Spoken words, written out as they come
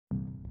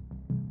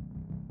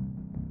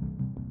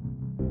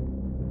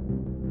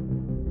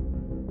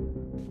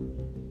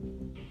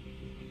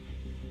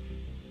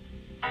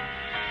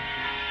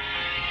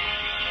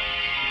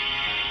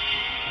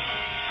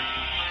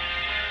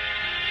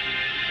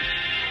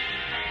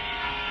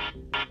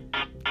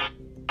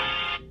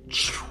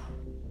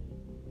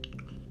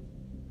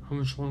How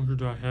much longer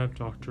do I have,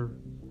 Doctor?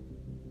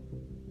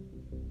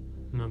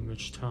 Not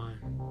much time.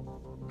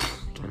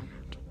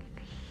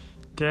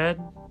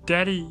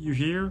 Daddy, you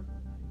here?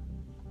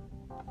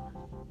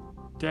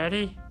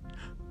 Daddy?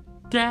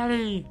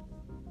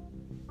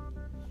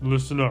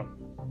 Listen up.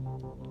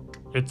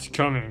 It's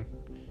coming.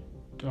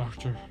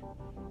 Doctor,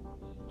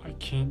 I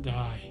can't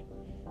die.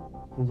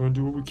 We're gonna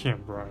do what we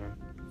can, Brian.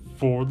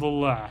 For the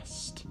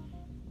last.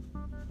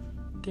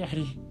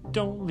 Daddy,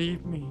 don't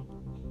leave me.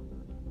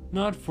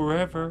 Not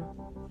forever.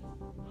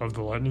 Of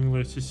the Lightning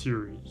Lacey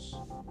series.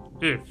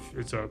 If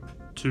it's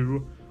up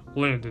to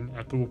Landon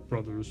at the Wolf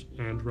Brothers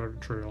and Rabbit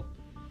Trail.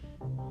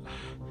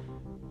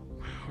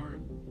 My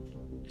heart,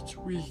 it's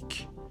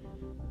weak.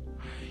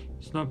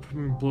 It's not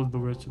pumping blood the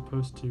way it's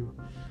supposed to.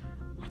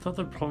 I thought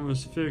the problem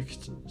was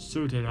fixed.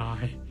 So did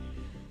I.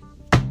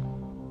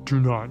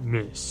 Do not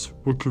miss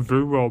what could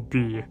very well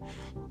be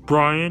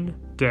Brian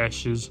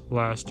Dash's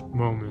last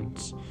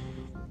moments.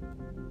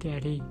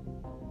 Daddy,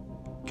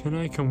 can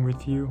I come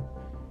with you?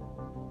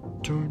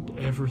 Don't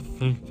ever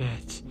think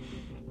that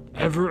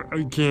ever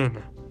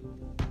again.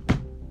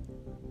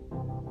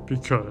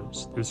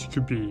 Because this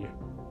could be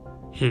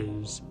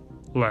his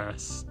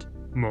last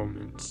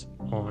moments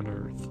on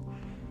Earth.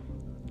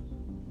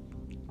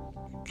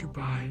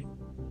 Goodbye,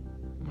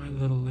 my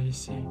little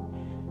Lacey.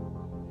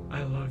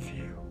 I love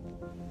you.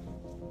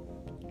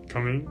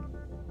 Coming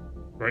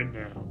right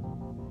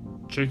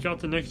now. Check out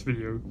the next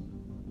video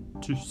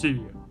to see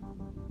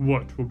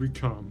what will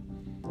become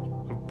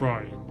of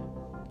Brian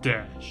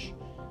Dash.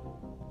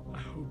 I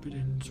hope it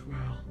ends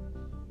well.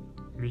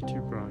 Me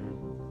too,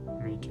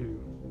 Brian. Me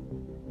too.